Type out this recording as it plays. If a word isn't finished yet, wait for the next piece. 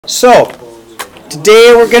So,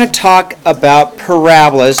 today we're going to talk about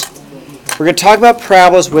parabolas. We're going to talk about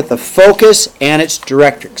parabolas with the focus and its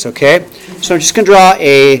directrix, okay? So I'm just going to draw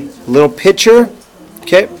a little picture,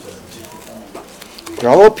 okay?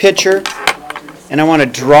 Draw a little picture, and I want to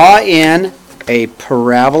draw in a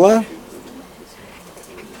parabola,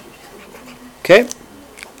 okay?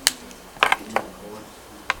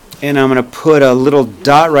 And I'm going to put a little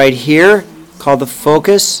dot right here called the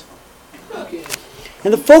focus.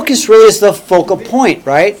 And the focus really is the focal point,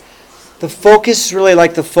 right? The focus is really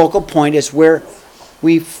like the focal point. Is where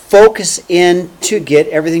we focus in to get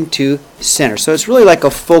everything to center. So it's really like a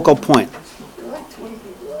focal point.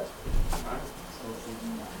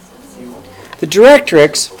 The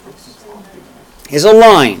directrix is a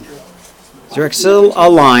line. Directrix is a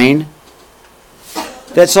line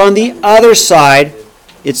that's on the other side.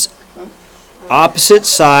 It's opposite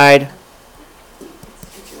side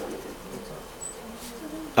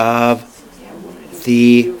of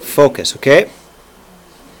the focus, okay?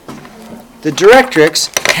 The directrix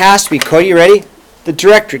has to be, Cody, you ready? The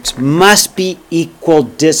directrix must be equal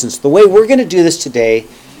distance. The way we're going to do this today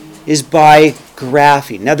is by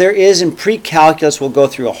graphing. Now there is in pre-calculus, we'll go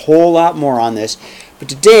through a whole lot more on this, but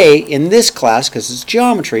today in this class, because it's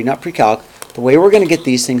geometry, not pre-calc, the way we're going to get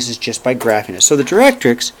these things is just by graphing it. So the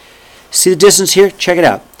directrix, see the distance here? Check it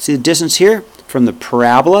out. See the distance here from the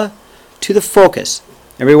parabola to the focus.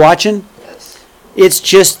 Everybody watching? Yes. It's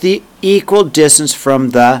just the equal distance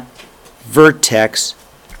from the vertex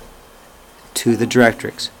to the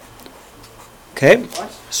directrix. Okay?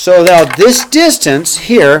 So now this distance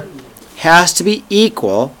here has to be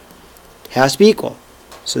equal. Has to be equal.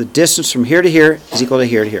 So the distance from here to here is equal to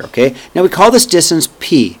here to here. Okay? Now we call this distance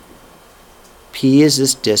P. P is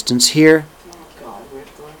this distance here.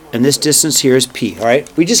 And this distance here is P.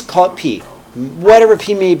 Alright? We just call it P. Whatever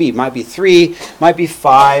P may be. Might be 3, might be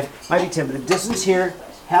 5, might be 10. But the distance here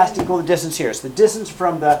has to equal the distance here. So the distance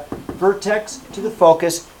from the vertex to the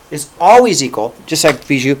focus is always equal, just like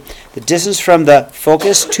Bijou. The distance from the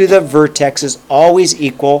focus to the vertex is always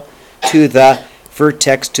equal to the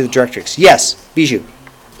vertex to the directrix. Yes, Bijou.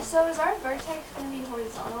 So is our vertex going to be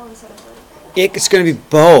horizontal instead of vertical? It's going to be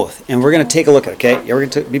both, and we're going to take a look at it, okay? Yeah, we're going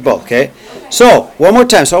to be both, okay? So, one more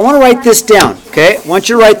time. So I want to write this down, okay? I want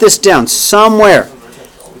you to write this down somewhere.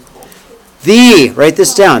 Write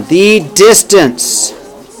this down. The distance.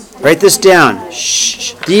 Write this down.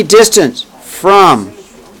 Shh. The distance from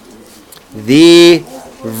the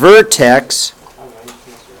vertex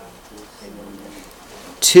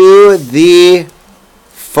to the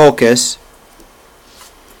focus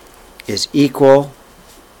is equal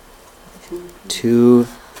to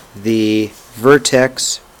the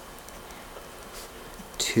vertex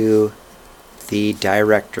to the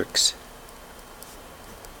directrix.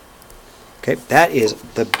 Okay, that is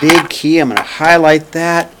the big key. I'm going to highlight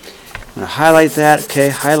that. I'm going to highlight that. Okay,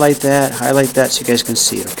 highlight that so you guys can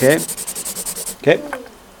see it. Okay? Okay.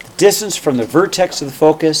 The distance from the vertex to the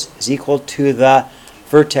focus is equal to the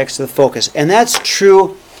vertex to the focus. And that's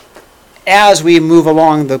true as we move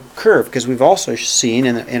along the curve, because we've also seen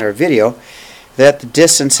in our video that the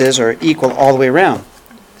distances are equal all the way around.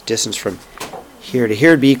 The distance from here to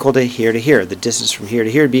here would be equal to here to here. The distance from here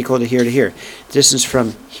to here would be equal to here to here. The distance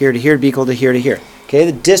from here to here would be equal to here to here. Okay,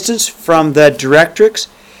 the distance from the directrix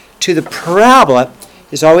to the parabola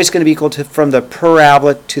is always going to be equal to from the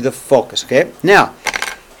parabola to the focus. Okay, now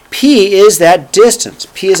P is that distance.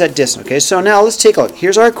 P is that distance. Okay, so now let's take a look.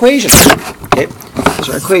 Here's our equation. Okay, here's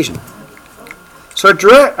our equation. So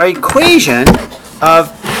our equation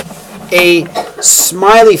of a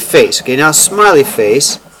smiley face. Okay, now smiley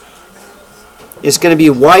face is going to be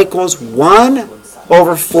y equals 1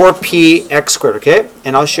 over 4p x squared. Okay,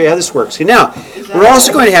 and I'll show you how this works. Okay, now we're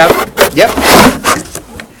also going to have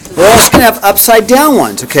we're also going to have upside down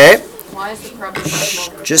ones. Okay. Why is the problem?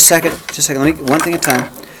 Just a second. Let me one thing at a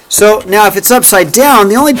time. So now if it's upside down,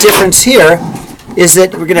 the only difference here is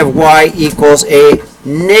that we're going to have y equals a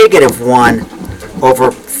negative 1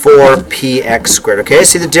 over 4px squared. Okay,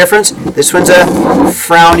 see the difference? This one's a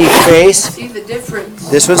frowny face. See the difference.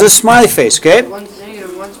 This one's a smiley face. Okay? One's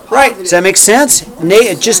negative, one's positive. Right. Does that make sense?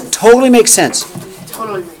 It just totally makes sense.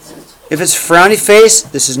 Totally makes sense. If it's frowny face,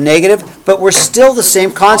 this is negative, but we're still the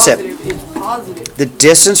same concept. It's positive. The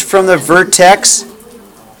distance from the vertex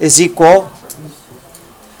is equal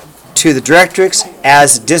to the directrix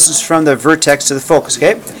as the distance from the vertex to the focus.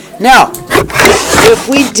 Okay? Now, if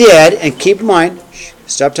we did, and keep in mind,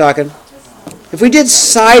 stop talking. If we did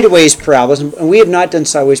sideways parabolas, and we have not done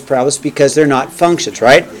sideways parabolas because they're not functions,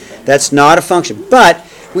 right? That's not a function. But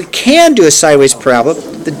we can do a sideways parabola.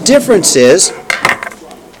 The difference is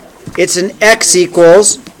it's an x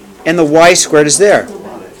equals and the y squared is there.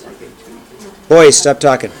 Boys, stop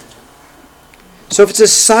talking. So if it's a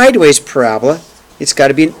sideways parabola, it's got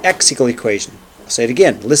to be an x equal equation. I'll say it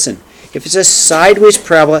again. Listen. If it's a sideways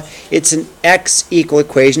parabola, it's an x equal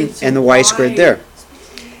equation and the y squared there.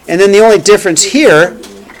 And then the only difference here,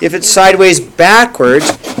 if it's sideways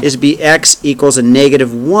backwards, is be x equals a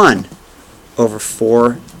negative 1 over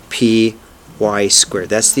 4p y squared.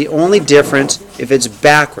 That's the only difference if it's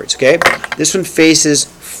backwards, okay? This one faces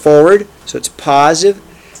forward, so it's positive.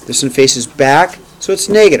 This one faces back, so it's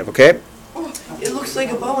negative, okay? It looks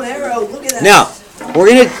like a bow and arrow. Look at that. Now,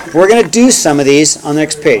 we're gonna do some of these on the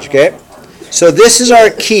next page, okay? So this is our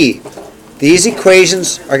key. These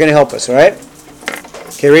equations are gonna help us, all right?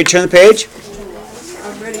 Okay, ready to turn the page?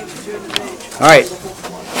 I'm ready to turn the page. All right.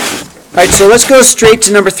 All right, so let's go straight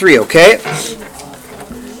to number 3, okay?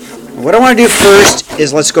 What I want to do first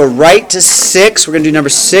is let's go right to 6. We're going to do number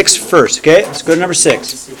 6 first, okay? Let's go to number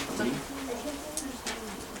 6.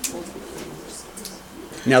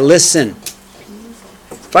 Now listen.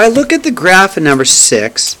 If I look at the graph in number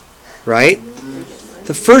 6, right,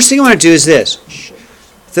 the first thing I want to do is this.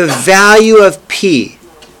 The value of P.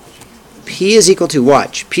 P is equal to,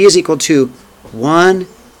 watch, P is equal to 1,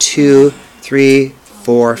 2, 3,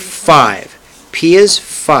 4, 5. P is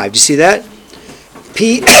 5. Do you see that?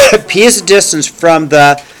 P, P is the distance from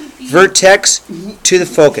the vertex to the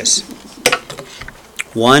focus.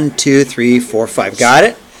 1, 2, 3, 4, 5. Got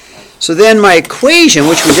it? So then my equation,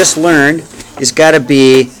 which we just learned, is got to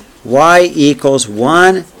be y equals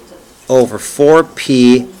 1 over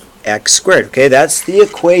 4p x squared. Okay, that's the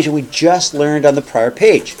equation we just learned on the prior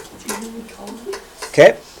page.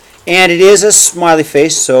 Okay, and it is a smiley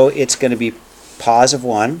face, so it's going to be positive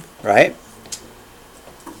 1, right?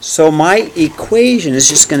 So my equation is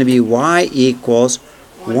just going to be y equals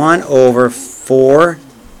 1 over 4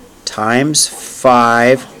 times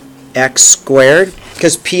 5 x squared,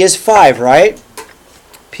 because p is 5, right?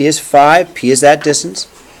 P is 5, p is that distance.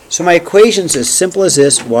 So my equation is as simple as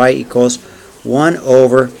this, y equals 1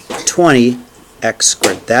 over 20 x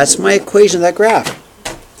squared. That's my equation of that graph.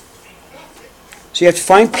 So you have to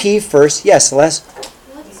find p first. Yes, Celeste?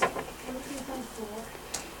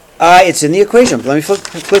 It's in the equation. Let me flip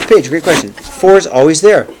the page. Great question. 4 is always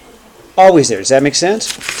there. Always there. Does that make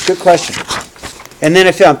sense? Good question. And then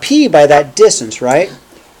I found p by that distance, right?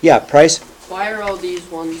 Yeah, Price? Why are all these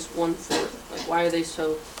ones 1/4? Like, why are they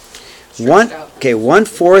so One. stretched out? Okay,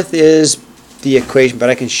 1/4 is the equation, but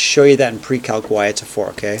I can show you that in pre-calc why it's a 4,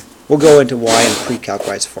 okay? We'll go into why in pre-calc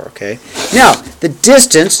why it's a 4, okay? Now, the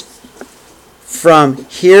distance from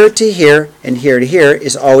here to here and here to here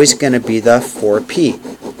is always going to be the 4p.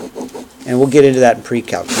 And we'll get into that in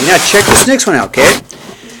pre-calc. Now check this next one out, okay?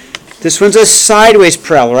 This one's a sideways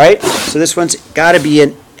parabola, right? So this one's got to be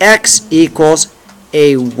an x equals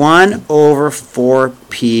a 1 over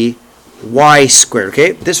 4p y squared,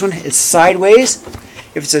 okay? This one is sideways.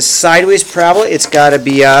 If it's a sideways parabola, it's got to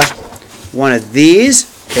be one of these,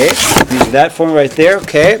 okay? Use that formula right there,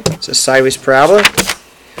 okay? It's a sideways parabola.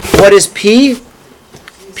 What is p?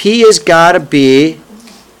 P has got to be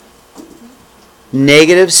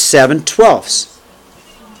negative 7/12.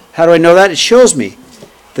 How do I know that? It shows me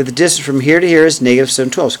that the distance from here to here is negative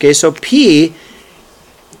 7/12. Okay, so P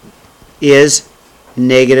is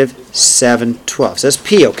negative 7/12. That's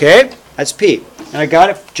P, okay? That's P. And I got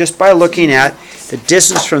it just by looking at the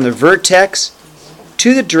distance from the vertex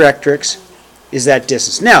to the directrix is that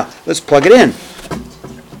distance. Now, let's plug it in.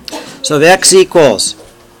 So if x equals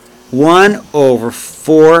 1 over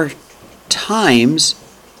 4 times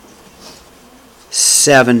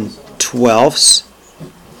 7/12.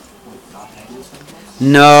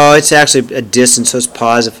 No, it's actually a distance, so it's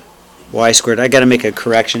positive y squared. I got to make a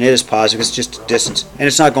correction. It is positive. It's just a distance, and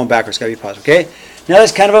it's not going backwards. It's got to be positive. Okay. Now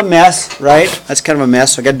that's kind of a mess, right? That's kind of a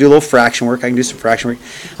mess. So I got to do a little fraction work. I can do some fraction work.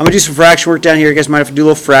 I'm gonna do some fraction work down here. You guys might have to do a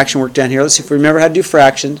little fraction work down here. Let's see if we remember how to do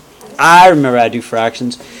fractions. I remember how to do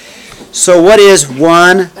fractions. So what is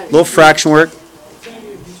one little fraction work?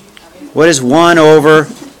 What is 1 over?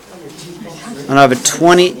 And I have a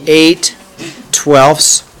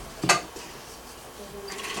 28/12.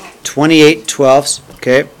 28/12,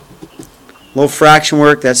 okay? Little fraction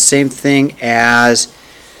work, that's the same thing as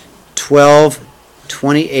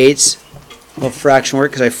 12/28. Little fraction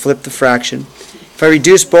work because I flipped the fraction. If I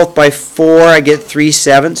reduce both by 4, I get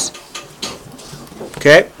 3/7.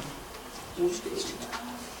 Okay?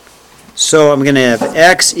 So I'm going to have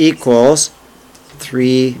x equals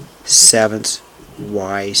 3/7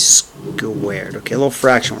 y squared. Okay, a little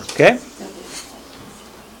fraction work, okay?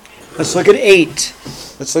 Let's look at 8.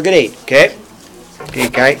 Let's look at 8, okay?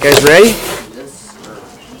 Okay, guys ready?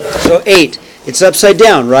 So 8. It's upside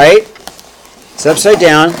down, right? It's upside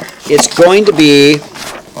down. It's going to be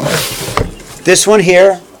this one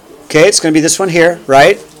here. Okay, it's going to be this one here,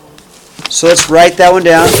 right? So let's write that one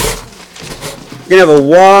down. We're going to have a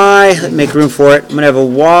y, let me make room for it. I'm going to have a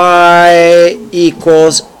y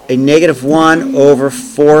equals a negative 1 over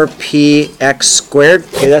 4p x squared.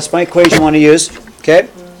 Okay, that's my equation I want to use. Okay.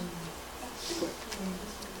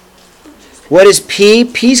 What is p?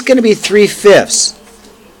 P is going to be 3/5,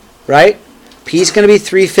 right? P is going to be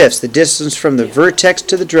 3/5, the distance from the vertex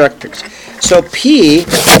to the directrix. So p,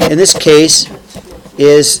 in this case,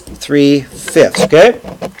 is 3/5, okay?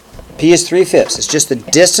 P is 3/5. It's just the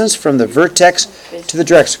distance from the vertex to the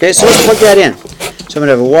directrix, okay? So let's plug that in. So I'm going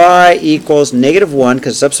to have a y equals negative 1,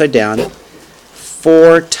 because it's upside down,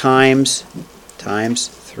 4 times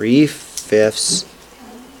 3/5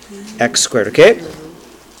 x squared, okay?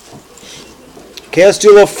 Okay, let's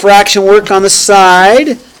do a little fraction work on the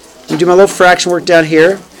side. Let me do my little fraction work down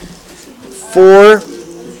here. 4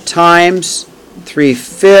 times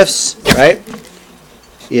 3/5, right,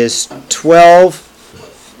 is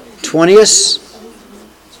 12/20,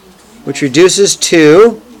 which reduces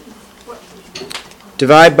to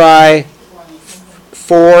divide by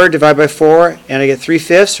 4, and I get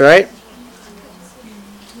 3/5, right?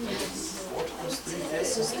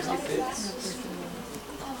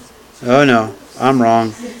 Oh no, I'm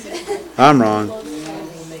wrong.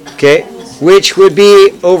 Okay, which would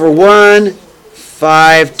be over 1,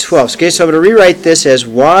 5/12. Okay, so I'm going to rewrite this as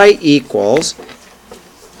y equals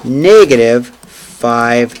negative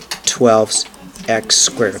 5/12 x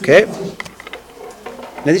squared, okay?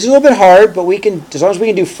 Now these are a little bit hard, but we can, as long as we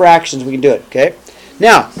can do fractions, we can do it, okay?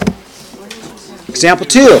 Now, example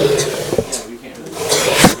 2.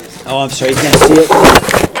 Oh, I'm sorry, you can't see it.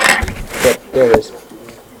 Yep, there it is.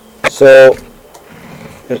 So,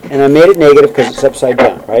 and I made it negative because it's upside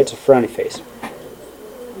down, right? It's a frowny face.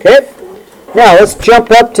 Okay? Now, let's jump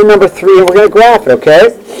up to number 3, and we're going to graph it,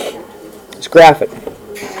 okay? Let's graph it.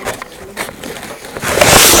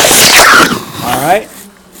 All right?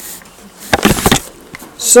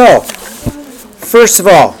 So, first of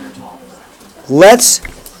all, let's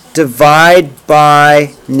divide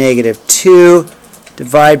by negative 2,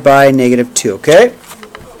 divide by negative 2, okay?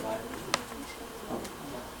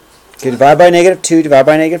 Okay, divide by negative 2, divide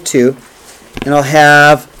by negative 2, and I'll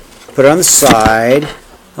have, put it on the side,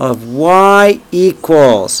 I'll have y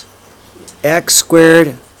equals x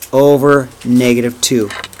squared over negative 2.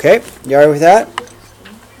 Okay, you all right with that?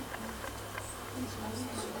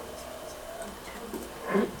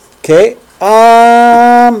 Okay,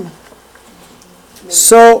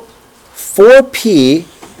 so 4p,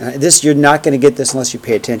 this you're not going to get this unless you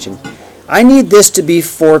pay attention. I need this to be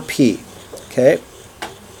 4p, okay?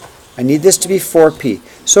 I need this to be 4p.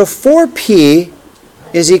 So 4p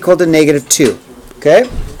is equal to negative 2, okay?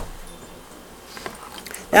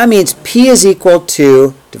 That means p is equal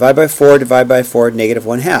to, divide by 4, negative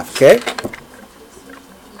 1/2, okay?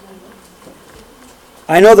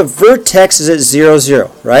 I know the vertex is at 0, 0,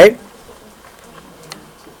 right?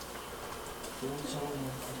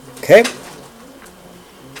 Okay?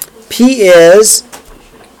 P is,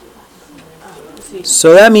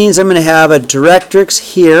 so that means I'm going to have a directrix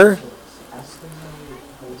here,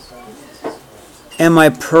 and my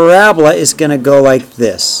parabola is going to go like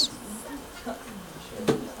this.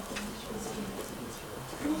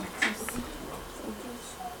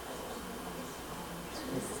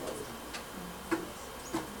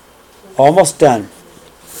 Almost done.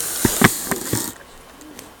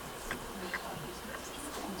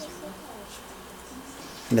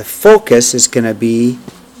 And the focus is going to be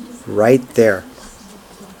right there.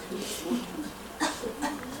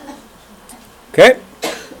 Okay?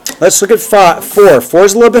 Let's look at 4. 4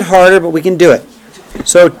 is a little bit harder, but we can do it.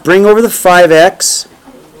 So bring over the 5x.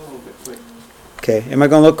 Okay, am I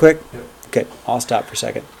going to look quick? Okay, I'll stop for a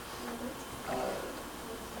second.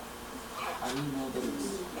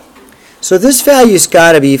 So this value's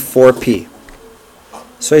got to be 4p.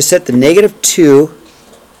 So I set the negative 2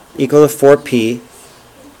 equal to 4p.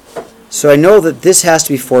 So I know that this has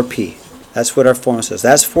to be 4p. That's what our formula says.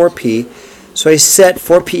 That's 4p. So I set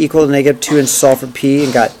 4p equal to negative 2 and solve for p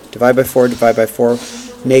and got divide by 4,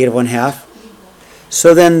 negative 1/2.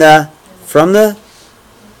 So then from the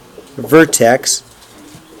vertex,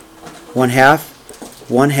 1/2,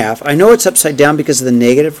 1/2. I know it's upside down because of the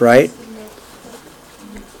negative, right?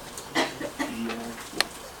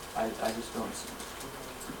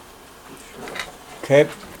 Okay,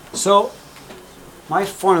 so my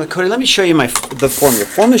formula, Cody, let me show you the formula. The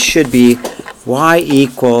formula should be y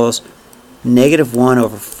equals negative 1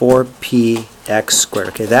 over 4p x squared.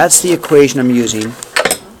 Okay, that's the equation I'm using.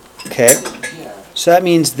 Okay, So that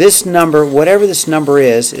means this number, whatever this number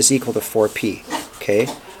is equal to 4p. Okay?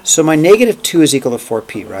 So my negative 2 is equal to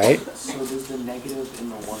 4p, right? So does the negative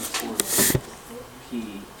in the 1/4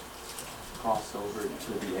 p cross over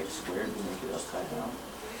to the x squared and make it upside down?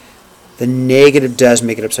 The negative does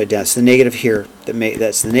make it upside down. It's the negative here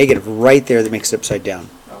that's the negative right there that makes it upside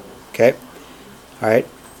down. Okay. Okay? Alright.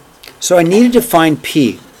 So I needed to find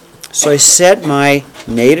p. So I set my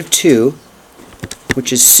negative 2,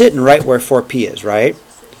 which is sitting right where 4p is, right?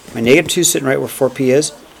 My negative 2 is sitting right where 4p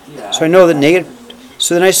is. Yeah. So I know that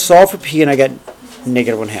so then I solve for p and I get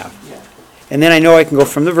negative 1/2. Yeah. And then I know I can go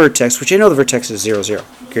from the vertex, which I know the vertex is 0, 0.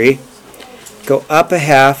 Agree? Go up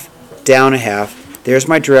 1/2, down 1/2. There's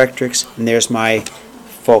my directrix, and there's my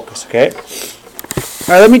focus, okay?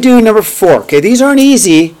 All right, let me do number 4. Okay, these aren't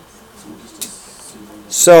easy.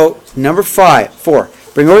 So, number 4.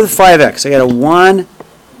 Bring over the 5x. I got a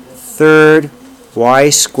 1/3 y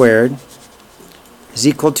squared is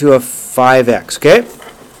equal to a 5x, okay?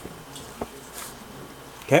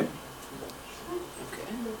 Okay.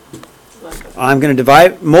 I'm going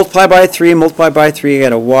to multiply by 3, multiply by 3. I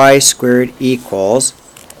got a y squared equals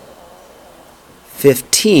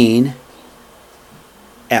 15x.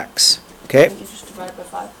 Okay? You just divide by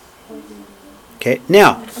 5. Okay.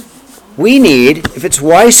 Now, we need, if it's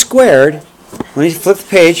y squared, let me flip the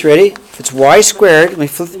page, ready? If it's y squared, let me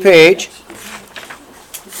flip the page.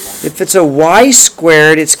 If it's a y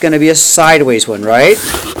squared, it's going to be a sideways one, right?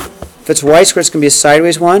 If it's y squared, it's going to be a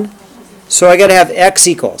sideways one. So I got to have x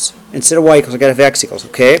equals. Instead of y equals, I got to have x equals,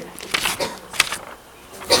 okay?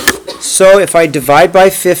 So if I divide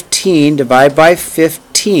by 15,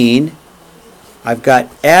 I've got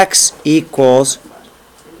x equals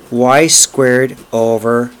y squared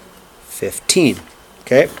over 15.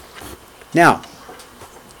 Okay? Now,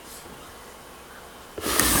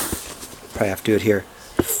 probably have to do it here.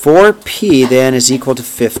 4p then is equal to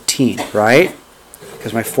 15, right?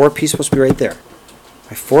 Because my 4p is supposed to be right there.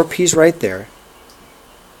 My 4p is right there.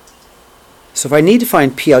 So if I need to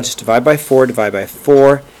find p, I'll just divide by 4, divide by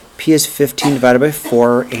 4. P is 15 divided by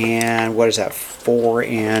 4, and what is that? 4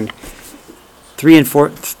 and 3 and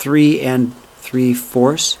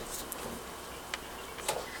 3/4.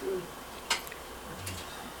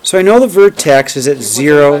 So I know the vertex is at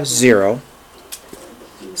 0, 0.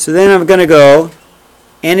 So then I'm going to go,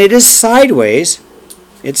 and it is sideways.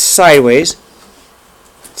 It's sideways.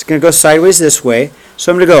 It's going to go sideways this way.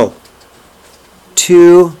 So I'm going to go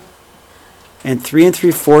 2 and 3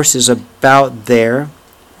 3/4 is about there.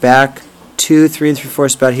 Back 2, 3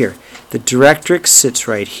 3/4 about here. The directrix sits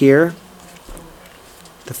right here.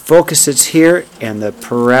 The focus sits here, and the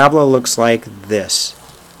parabola looks like this.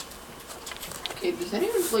 Okay, does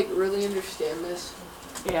anyone really understand this?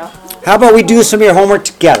 Yeah. How about we do some of your homework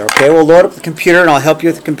together? Okay, we'll load up the computer, and I'll help you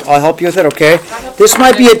with it. Okay. This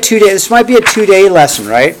might be a 2-day. This might be a 2-day lesson,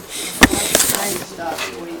 right?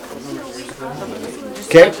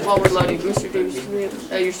 Okay. While we're loading, Mr. Davis,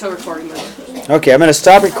 you're still recording, though. Okay, I'm going to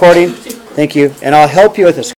stop recording. Thank you, and I'll help you with this.